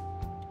here.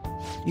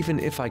 Even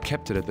if I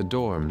kept it at the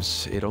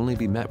dorms, it'd only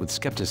be met with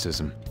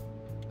skepticism.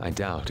 I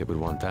doubt it would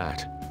want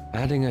that.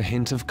 Adding a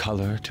hint of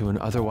color to an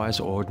otherwise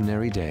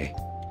ordinary day.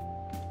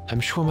 I'm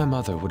sure my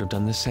mother would have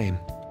done the same.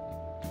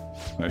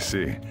 I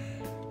see.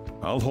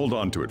 I'll hold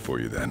on to it for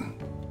you then.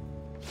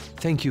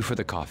 Thank you for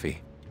the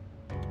coffee.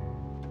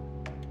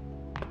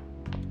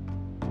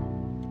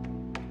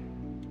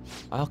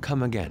 I'll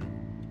come again.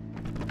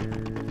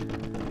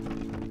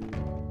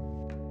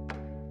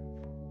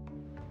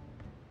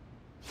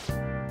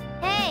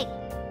 Hey!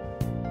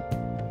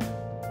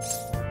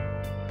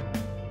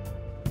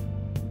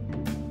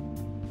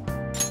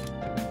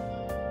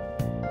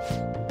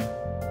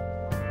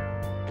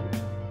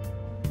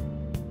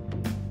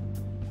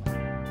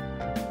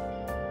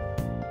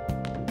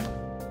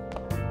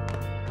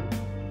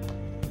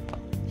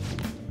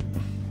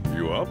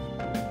 You up?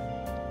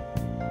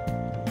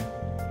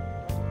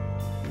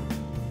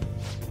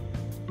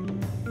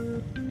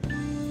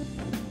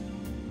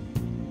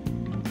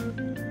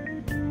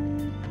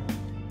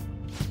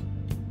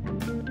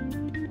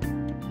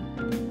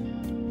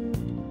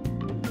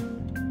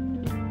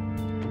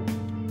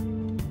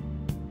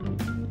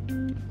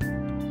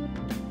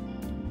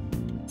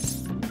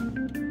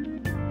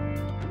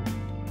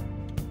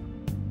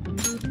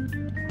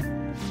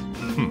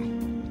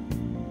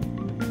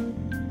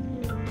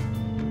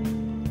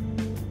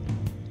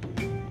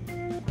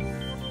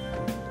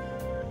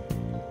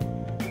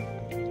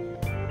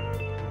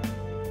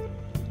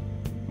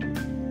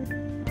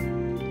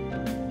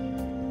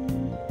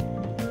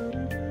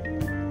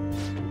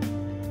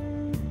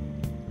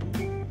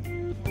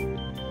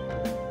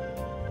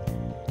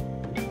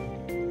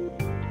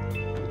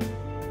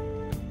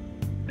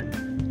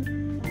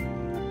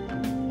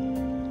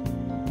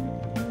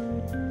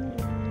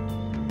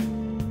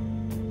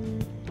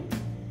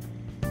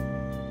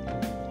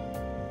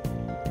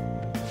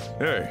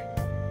 Hey.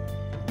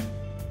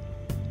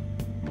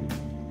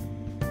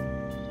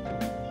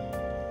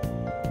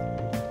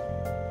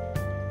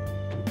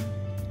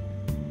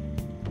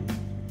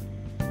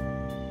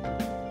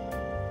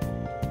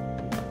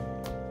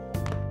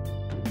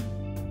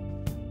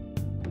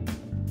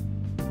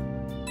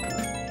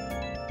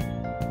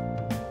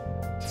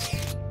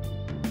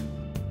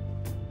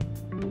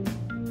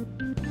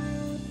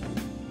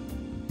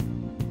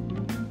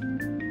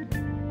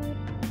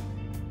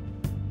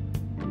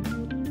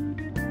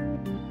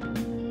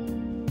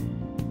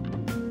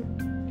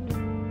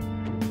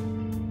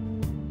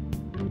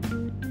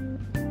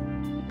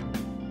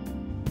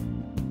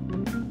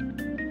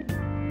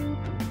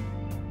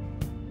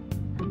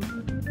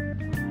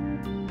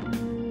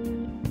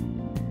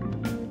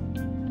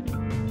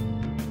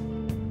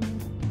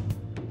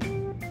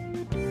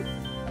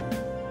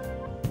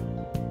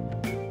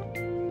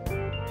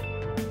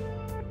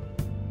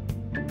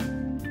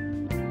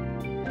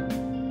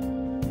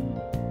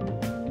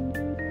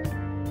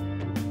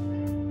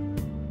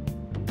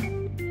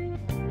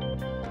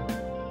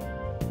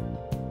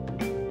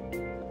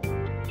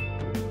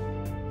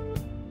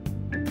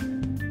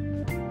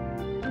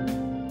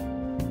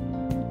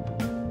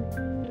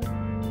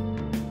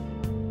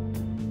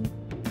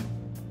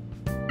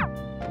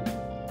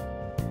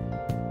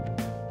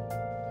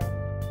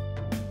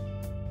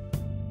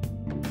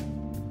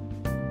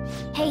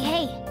 Hey,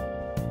 hey!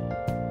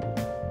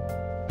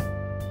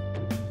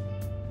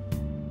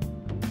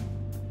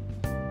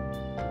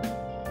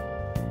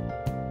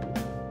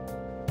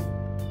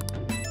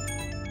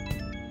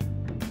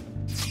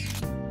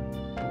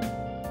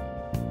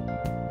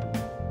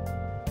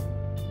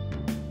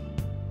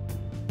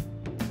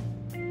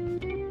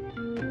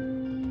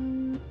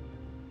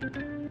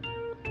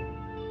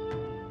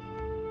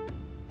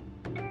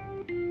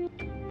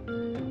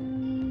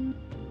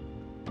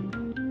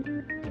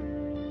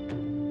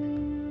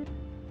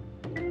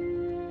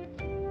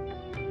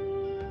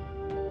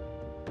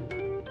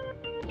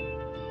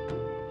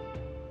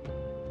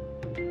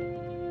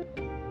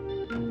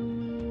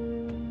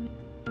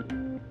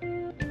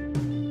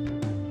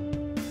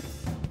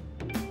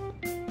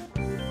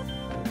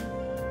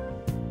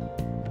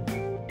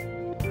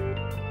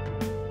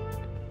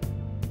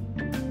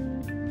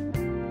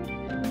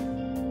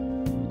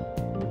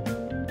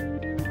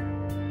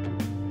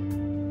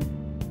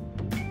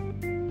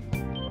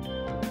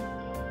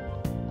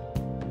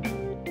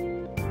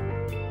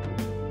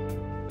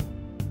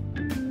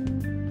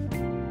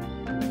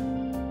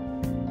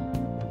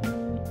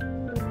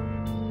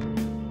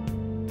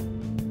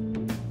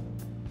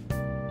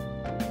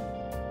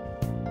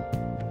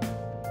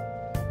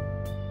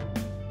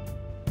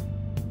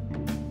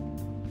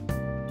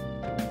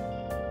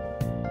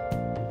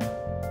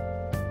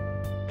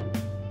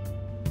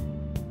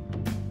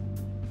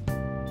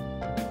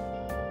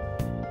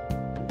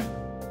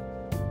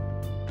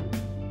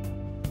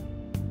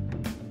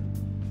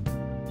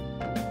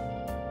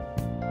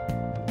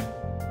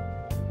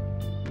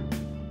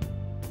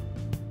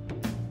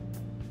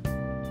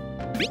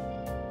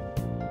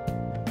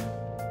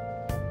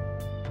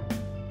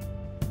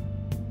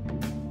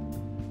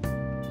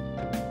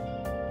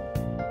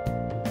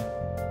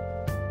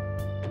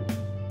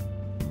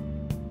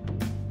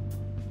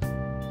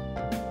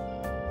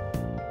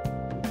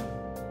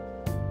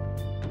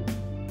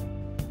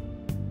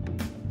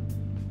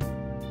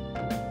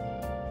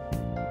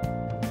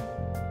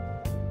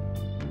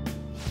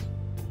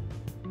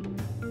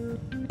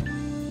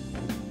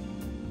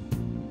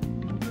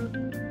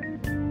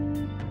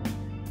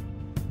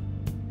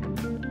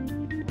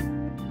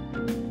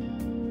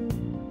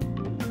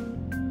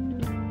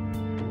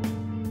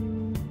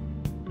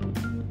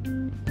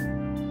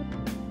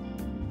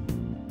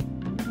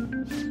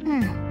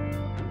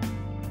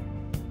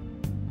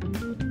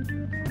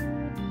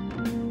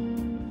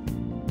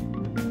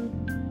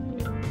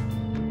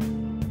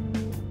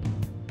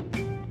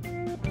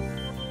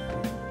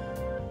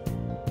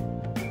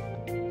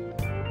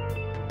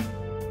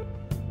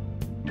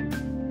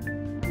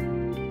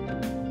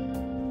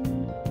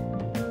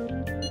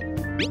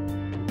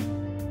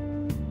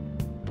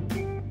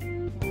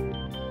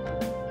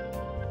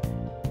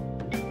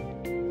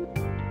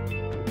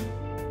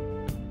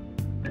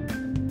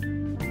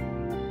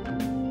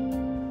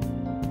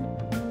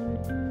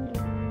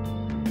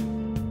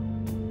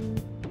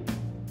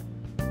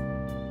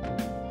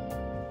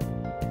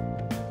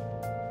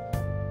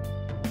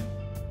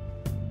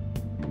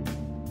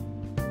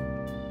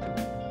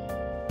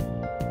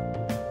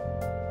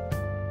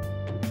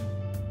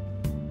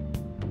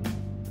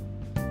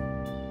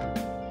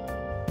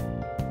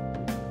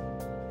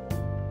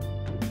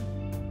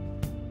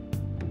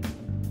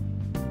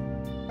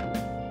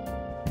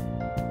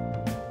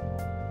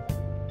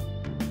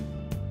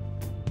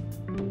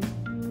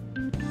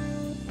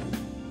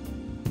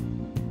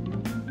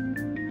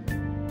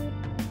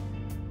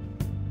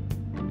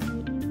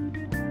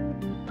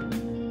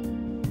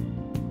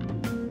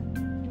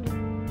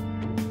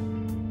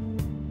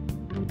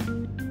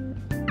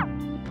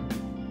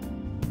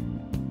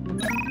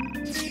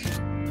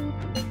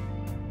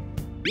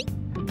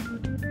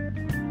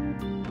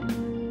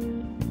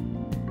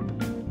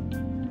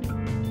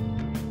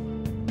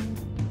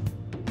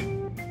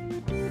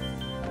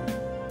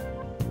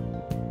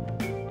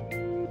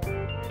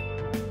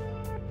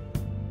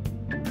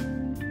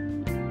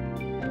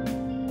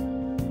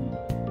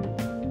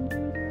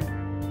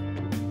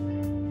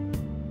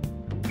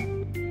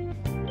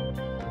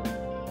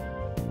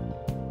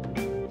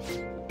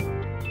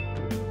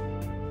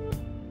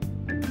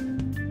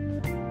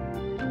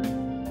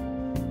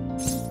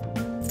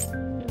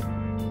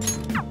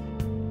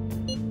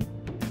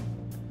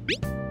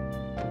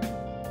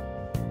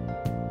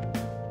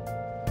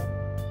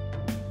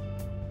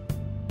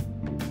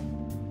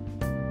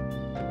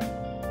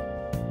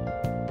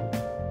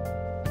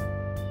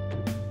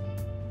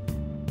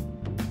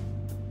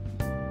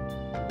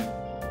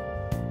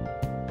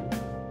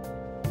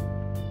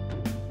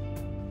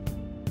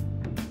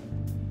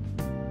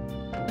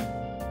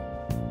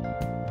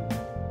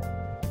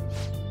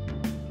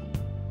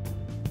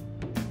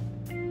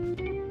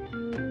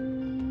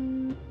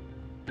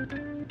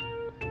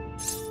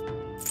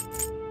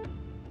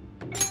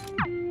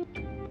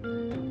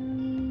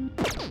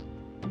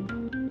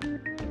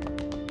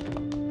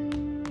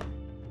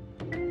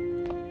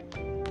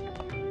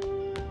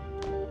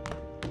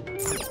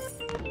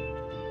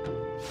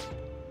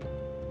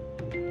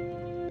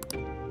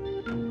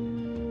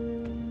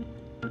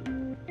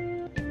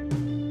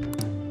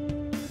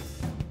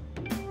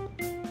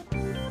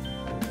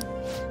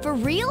 For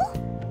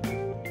real?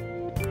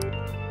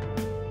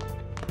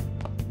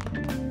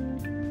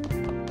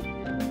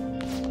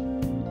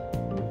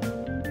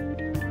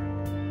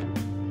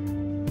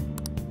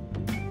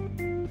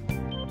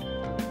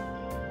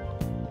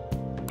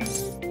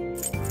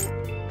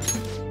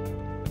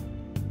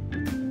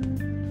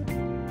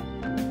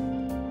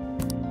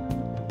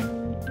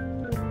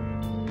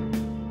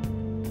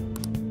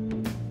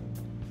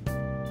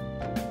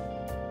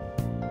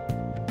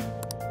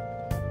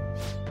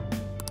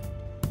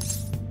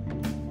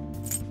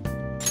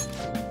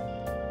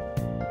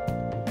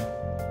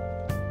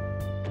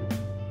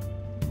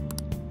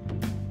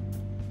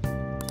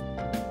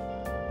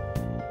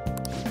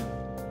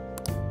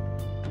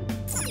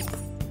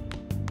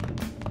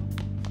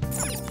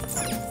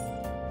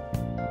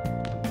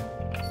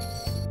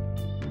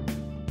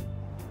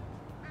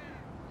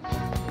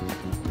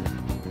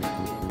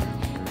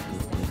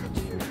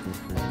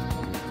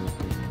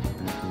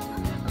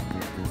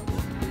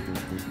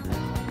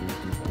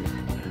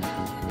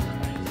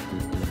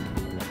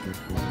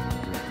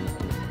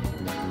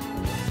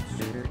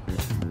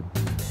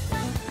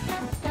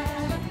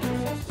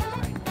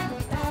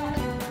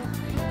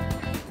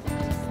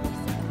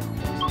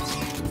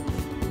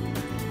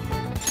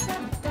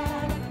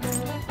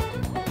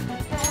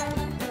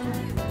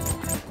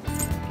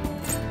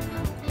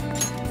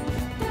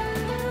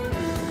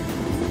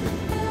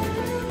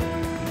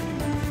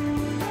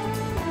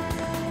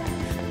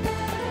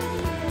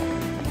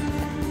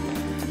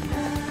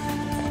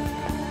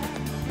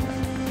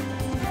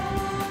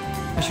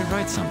 I should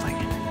write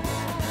something.